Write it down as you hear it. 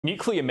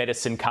Nuclear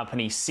medicine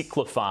company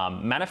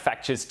Cyclopharm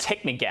manufactures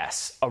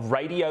Technegas, a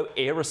radio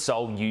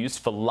aerosol used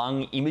for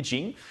lung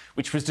imaging,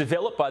 which was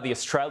developed by the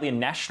Australian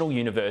National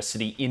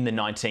University in the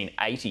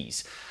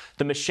 1980s.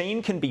 The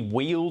machine can be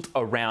wheeled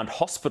around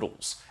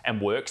hospitals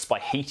and works by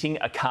heating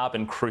a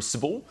carbon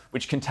crucible,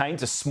 which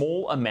contains a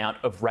small amount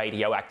of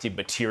radioactive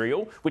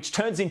material, which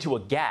turns into a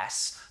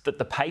gas that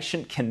the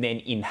patient can then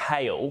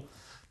inhale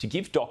to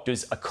give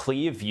doctors a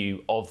clear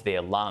view of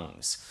their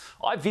lungs.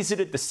 I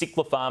visited the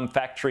Cyclopharm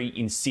factory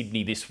in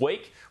Sydney this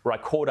week, where I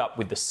caught up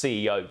with the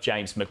CEO,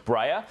 James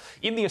McBrayer,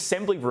 in the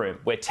assembly room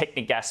where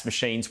Technegas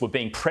machines were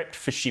being prepped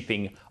for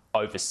shipping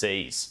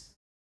overseas.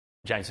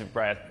 James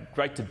McBrayer,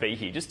 great to be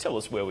here. Just tell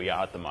us where we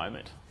are at the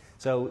moment.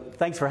 So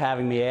thanks for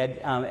having me, Ed.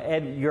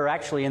 Ed, you're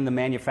actually in the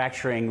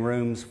manufacturing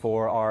rooms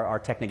for our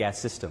Technegas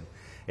system.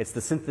 It's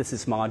the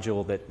synthesis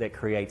module that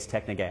creates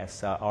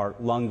Technegas, our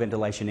lung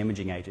ventilation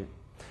imaging agent.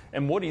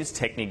 And what is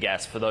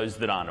Technegas for those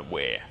that aren't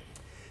aware?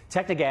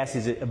 Technegas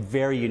is a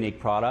very unique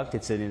product.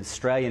 It's an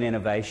Australian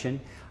innovation.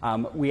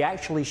 We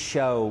actually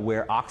show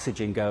where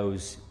oxygen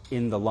goes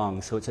in the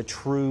lungs, so it's a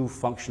true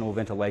functional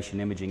ventilation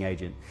imaging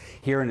agent.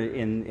 Here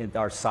in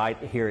our site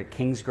here at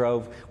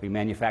Kingsgrove, we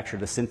manufacture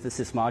the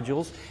synthesis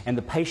modules and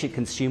the patient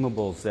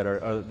consumables that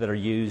are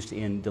used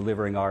in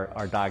delivering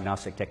our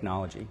diagnostic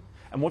technology.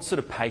 And what sort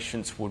of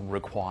patients would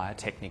require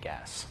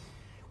Technegas?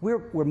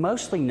 We're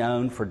mostly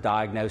known for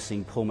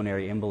diagnosing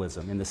pulmonary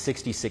embolism. In the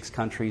 66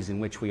 countries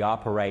in which we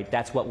operate,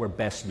 that's what we're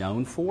best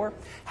known for.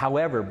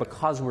 However,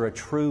 because we're a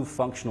true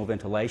functional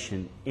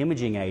ventilation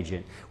imaging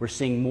agent, we're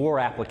seeing more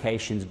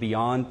applications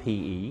beyond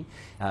PE,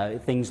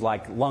 things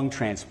like lung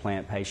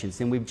transplant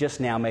patients. And we've just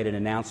now made an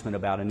announcement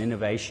about an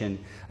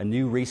innovation, a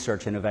new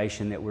research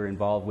innovation that we're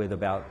involved with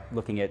about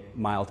looking at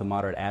mild to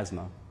moderate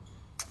asthma.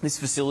 This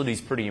facility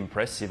is pretty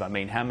impressive. I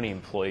mean, how many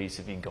employees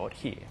have you got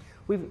here?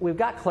 We've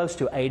got close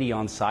to 80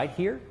 on site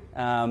here.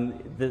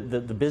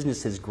 The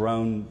business has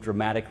grown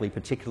dramatically,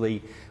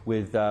 particularly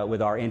with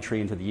our entry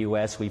into the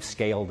US. We've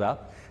scaled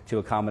up to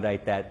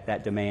accommodate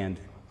that demand.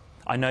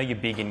 I know you're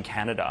big in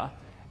Canada.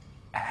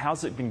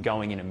 How's it been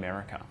going in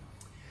America?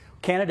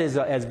 Canada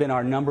has been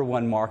our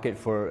 #1 market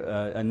for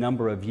a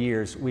number of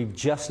years. We've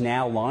just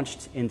now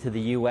launched into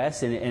the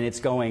US, and it's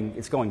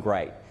going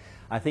great.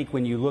 I think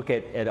when you look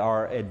at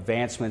our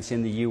advancements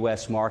in the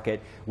U.S. market,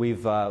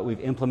 we've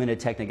implemented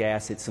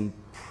Technegas at some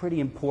pretty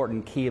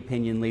important key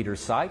opinion leader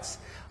sites.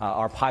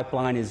 Our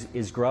pipeline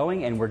is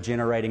growing, and we're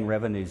generating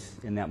revenues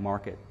in that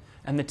market.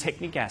 And the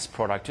Technegas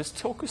product, just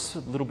talk us a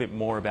little bit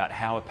more about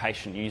how a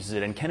patient uses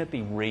it, and can it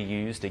be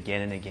reused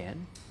again and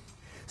again?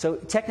 So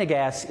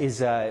Technegas is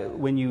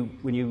when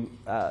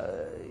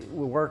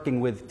we're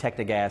working with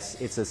Technegas,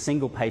 it's a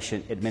single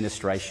patient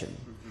administration.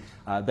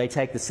 They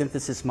take the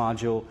synthesis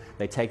module,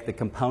 they take the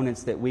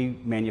components that we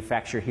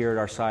manufacture here at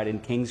our site in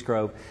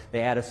Kingsgrove,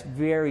 they add a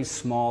very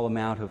small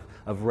amount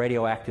of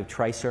radioactive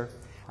tracer.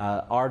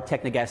 Our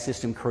Technegas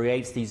system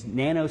creates these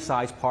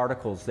nano-sized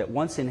particles that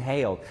once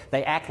inhaled,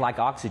 they act like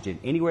oxygen.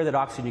 Anywhere that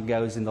oxygen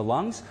goes in the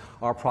lungs,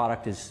 our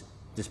product is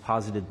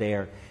deposited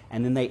there,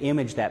 and then they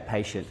image that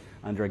patient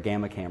under a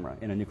gamma camera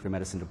in a nuclear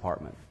medicine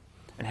department.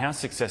 And how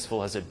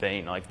successful has it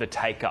been, like the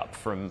take-up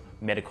from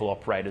medical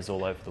operators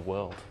all over the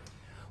world?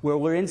 Well,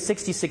 we're in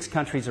 66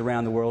 countries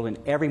around the world. In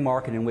every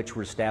market in which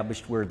we're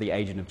established, we're the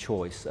agent of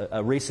choice.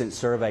 A recent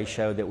survey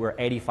showed that we're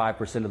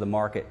 85% of the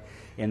market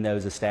in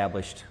those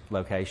established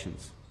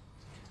locations.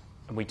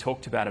 And we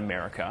talked about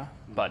America,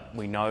 but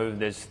we know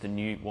there's the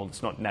new, well,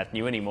 it's not that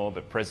new anymore,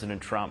 but President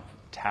Trump,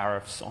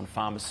 tariffs on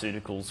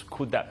pharmaceuticals.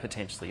 Could that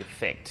potentially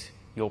affect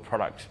your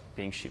product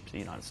being shipped to the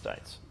United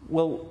States?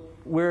 Well,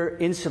 we're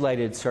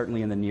insulated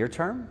certainly in the near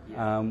term.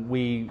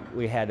 We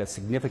had a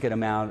significant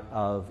amount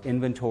of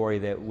inventory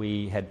that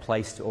we had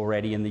placed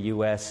already in the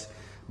U.S.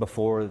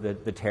 before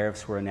the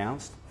tariffs were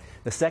announced.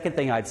 The second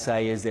thing I'd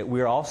say is that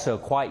we're also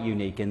quite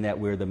unique in that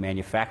we're the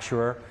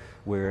manufacturer,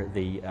 we're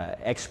the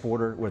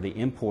exporter, we're the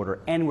importer,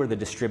 and we're the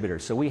distributor.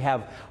 So we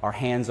have our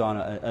hands on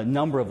a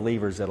number of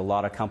levers that a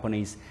lot of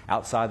companies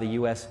outside the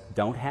U.S.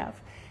 don't have.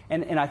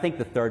 And I think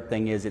the third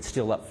thing is it's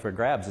still up for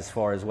grabs as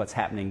far as what's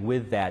happening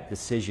with that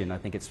decision. I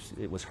think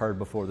it was heard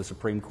before the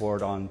Supreme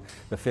Court on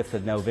the 5th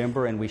of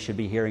November, and we should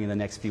be hearing in the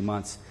next few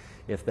months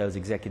if those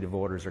executive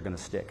orders are going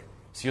to stick.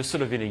 So you're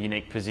sort of in a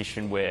unique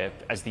position where,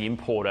 as the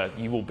importer,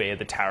 you will bear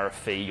the tariff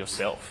fee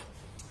yourself.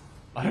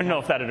 I don't know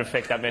if that would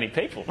affect that many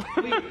people.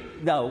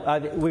 No,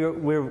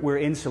 we're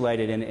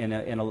insulated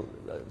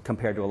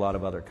compared to a lot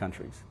of other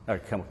countries, or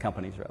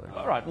companies rather.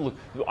 All right, look,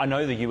 I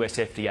know the US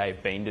FDA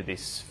have been to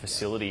this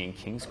facility in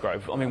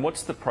Kingsgrove. I mean,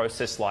 what's the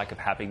process like of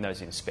having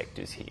those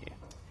inspectors here?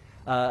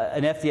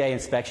 An FDA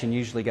inspection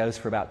usually goes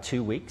for about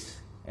 2 weeks,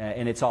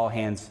 and it's all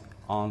hands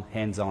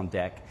on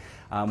deck.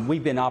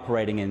 We've been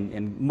operating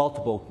in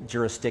multiple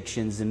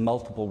jurisdictions and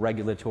multiple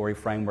regulatory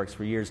frameworks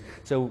for years,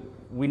 so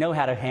we know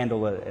how to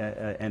handle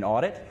an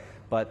audit,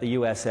 but the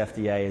US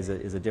FDA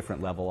is a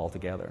different level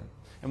altogether.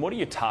 And what are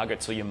your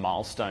targets or your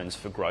milestones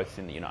for growth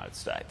in the United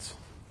States?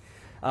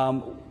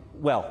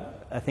 Well,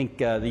 I think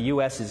the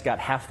U.S. has got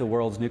half the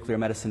world's nuclear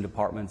medicine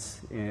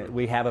departments.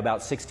 We have about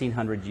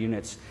 1,600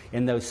 units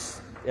in those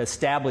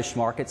established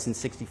markets in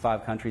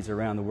 65 countries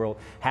around the world.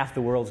 Half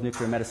the world's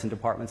nuclear medicine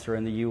departments are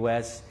in the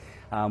U.S.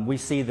 We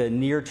see the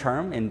near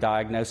term in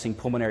diagnosing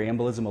pulmonary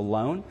embolism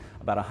alone,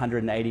 about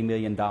 $180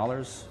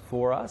 million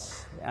for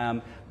us.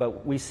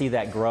 But we see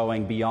that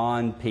growing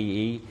beyond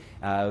PE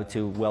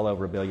to well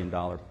over $1 billion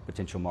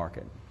potential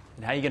market.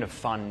 And how are you going to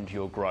fund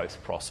your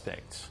growth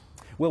prospects?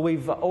 Well,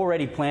 we've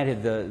already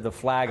planted the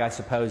flag, I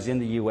suppose, in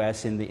the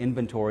U.S. in the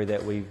inventory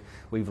that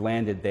we've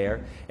landed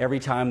there. Every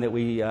time that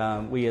we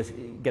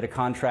get a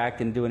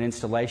contract and do an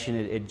installation,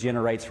 it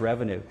generates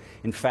revenue.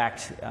 In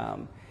fact,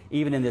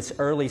 even in its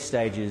early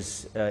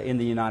stages in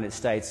the United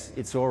States,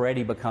 it's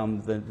already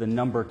become the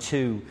number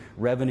 2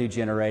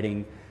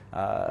 revenue-generating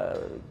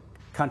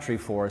country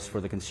for us for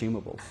the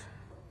consumables.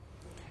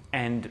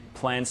 And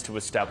plans to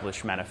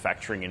establish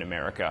manufacturing in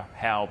America,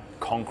 how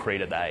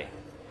concrete are they?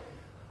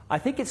 I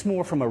think it's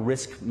more from a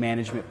risk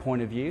management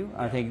point of view.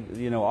 I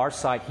think, our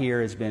site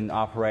here has been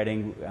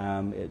operating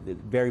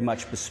very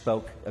much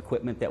bespoke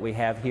equipment that we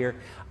have here.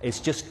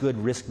 It's just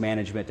good risk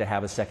management to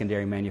have a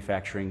secondary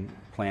manufacturing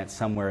plant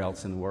somewhere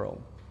else in the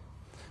world.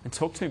 And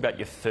talk to me about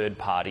your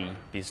third-party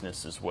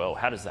business as well.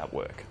 How does that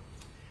work?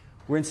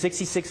 We're in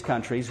 66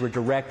 countries. We're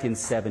direct in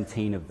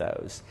 17 of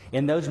those.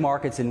 In those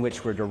markets in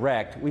which we're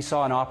direct, we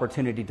saw an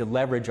opportunity to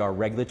leverage our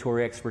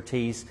regulatory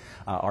expertise,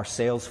 our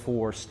sales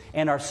force,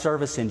 and our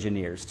service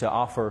engineers to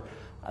offer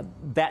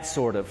that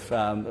sort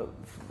of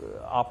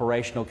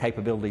operational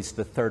capabilities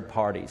to third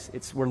parties.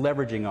 We're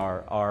leveraging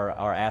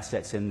our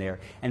assets in there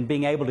and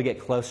being able to get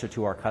closer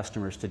to our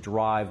customers to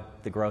drive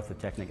the growth of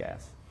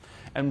Technegas.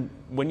 And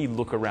when you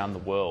look around the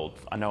world,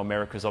 I know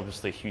America's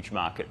obviously a huge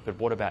market, but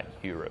what about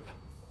Europe?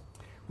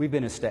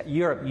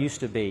 Europe used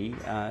to be,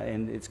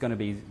 and it's going to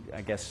be,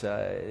 I guess,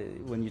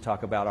 when you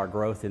talk about our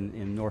growth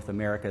in North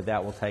America,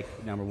 that will take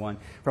number 1.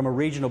 From a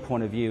regional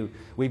point of view,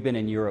 we've been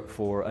in Europe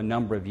for a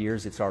number of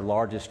years. It's our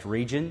largest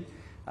region.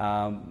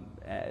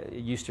 It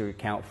used to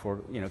account for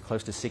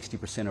close to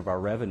 60% of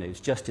our revenues,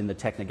 just in the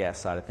Technegas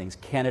side of things.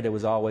 Canada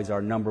was always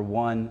our number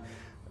one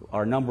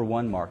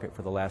market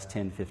for the last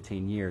 10,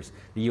 15 years.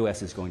 The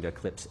U.S. is going to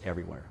eclipse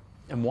everywhere.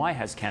 And why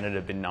has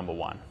Canada been number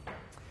 1?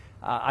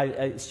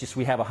 It's just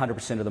we have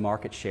 100% of the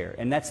market share,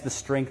 and that's the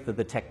strength of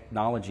the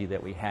technology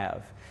that we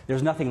have.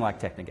 There's nothing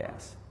like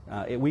Technegas.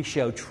 We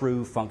show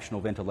true functional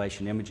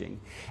ventilation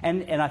imaging.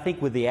 And I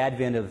think with the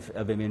advent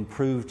of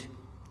improved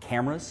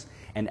cameras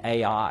and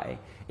AI,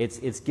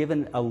 it's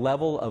given a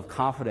level of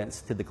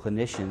confidence to the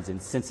clinicians in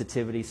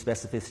sensitivity,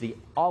 specificity,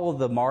 all of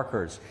the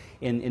markers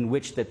in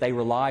which that they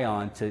rely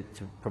on to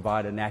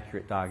provide an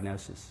accurate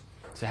diagnosis.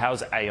 So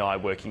how's AI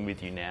working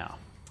with you now?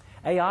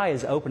 AI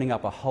is opening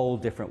up a whole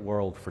different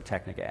world for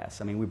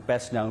Technegas. I mean, we're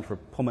best known for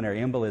pulmonary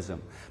embolism,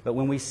 but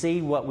when we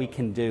see what we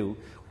can do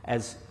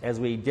as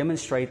we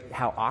demonstrate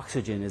how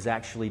oxygen is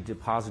actually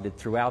deposited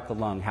throughout the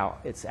lung, how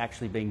it's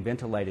actually being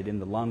ventilated in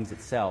the lungs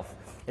itself,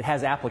 it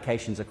has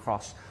applications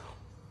across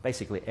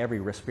basically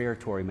every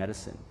respiratory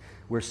medicine.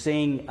 We're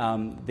seeing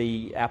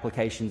the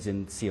applications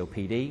in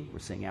COPD, we're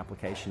seeing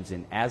applications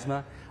in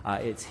asthma.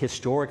 It's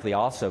historically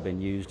also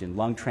been used in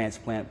lung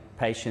transplant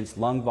patients,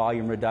 lung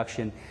volume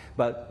reduction,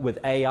 but with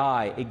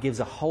AI, it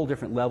gives a whole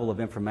different level of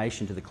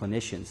information to the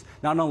clinicians,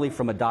 not only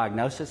from a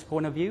diagnosis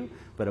point of view,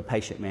 but a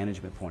patient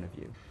management point of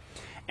view.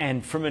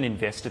 And from an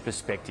investor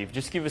perspective,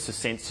 just give us a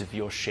sense of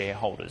your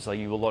shareholders. Are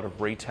you a lot of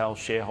retail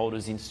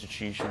shareholders,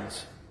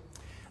 institutions?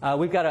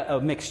 We've got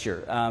a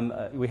mixture.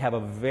 We have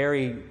a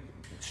very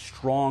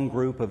strong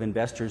group of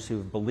investors who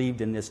have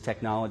believed in this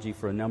technology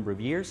for a number of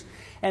years,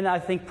 and I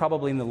think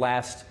probably in the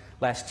last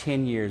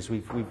 10 years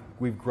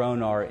we've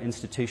grown our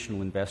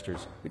institutional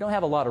investors. We don't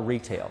have a lot of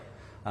retail.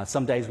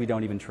 Some days we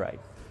don't even trade.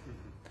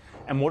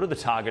 And what are the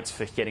targets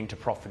for getting to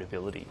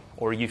profitability,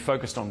 or are you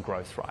focused on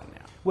growth right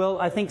now?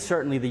 Well, I think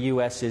certainly the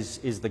U.S.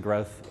 is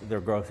their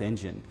growth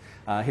engine.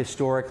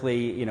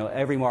 Historically,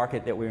 every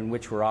market that in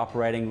which we're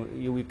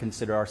operating, we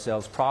consider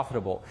ourselves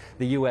profitable.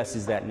 The U.S.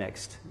 is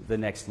the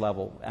next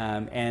level,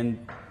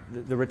 and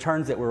the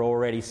returns that we're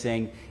already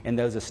seeing in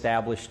those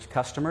established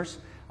customers,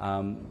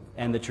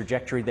 and the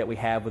trajectory that we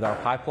have with our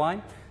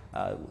pipeline,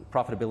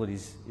 profitability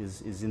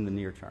is in the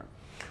near term.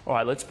 All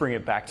right, let's bring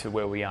it back to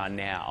where we are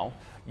now.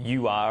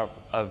 You are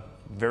a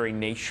very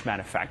niche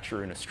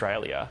manufacturer in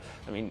Australia.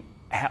 I mean,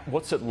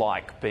 what's it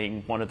like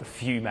being one of the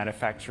few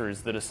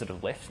manufacturers that are sort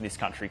of left in this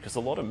country? Because a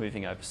lot are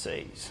moving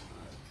overseas.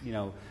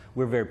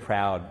 We're very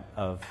proud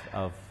of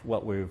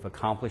what we've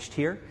accomplished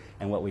here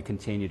and what we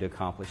continue to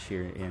accomplish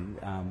here.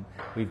 And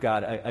we've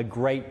got a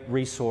great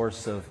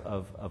resource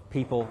of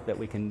people that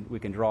we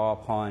can draw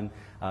upon,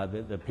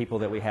 the people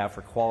that we have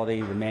for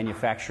quality, the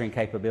manufacturing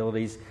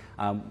capabilities.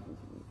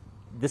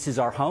 This is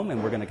our home,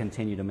 and we're going to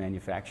continue to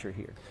manufacture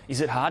here. Is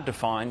it hard to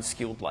find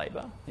skilled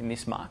labour in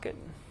this market?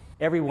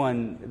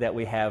 Everyone that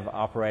we have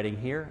operating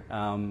here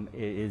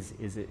is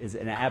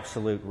an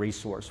absolute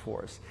resource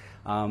for us.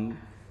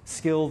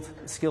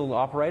 skilled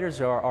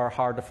operators are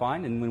hard to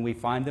find, and when we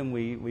find them,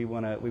 we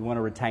want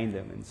to retain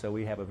them, and so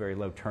we have a very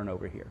low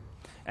turnover here.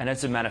 And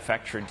as a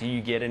manufacturer, do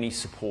you get any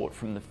support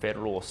from the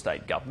federal or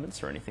state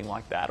governments or anything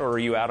like that, or are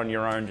you out on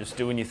your own just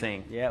doing your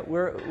thing? Yeah,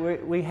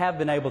 we have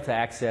been able to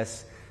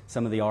access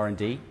some of the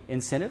R&D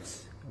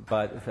incentives,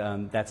 but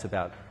that's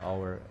about all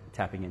we're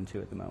tapping into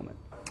at the moment.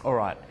 All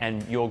right,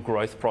 and your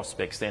growth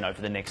prospects then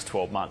over the next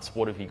 12 months,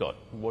 what have you got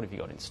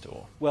in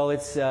store? Well,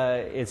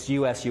 it's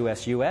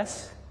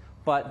US,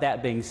 but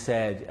that being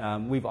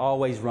said, we've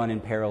always run in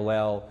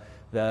parallel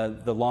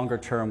the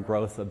longer-term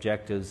growth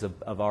objectives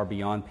of our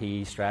Beyond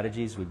PE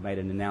strategies. We've made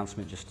an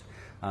announcement just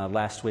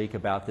last week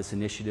about this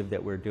initiative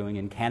that we're doing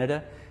in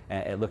Canada,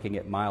 looking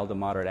at mild to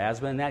moderate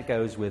asthma, and that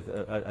goes with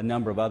a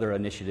number of other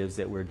initiatives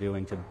that we're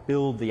doing to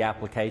build the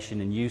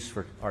application and use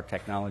for our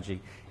technology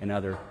in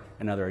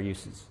other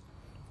uses.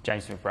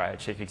 James McBrayer,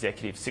 Chief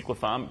Executive,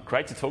 Cyclopharm.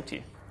 Great to talk to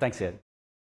you. Thanks, Ed.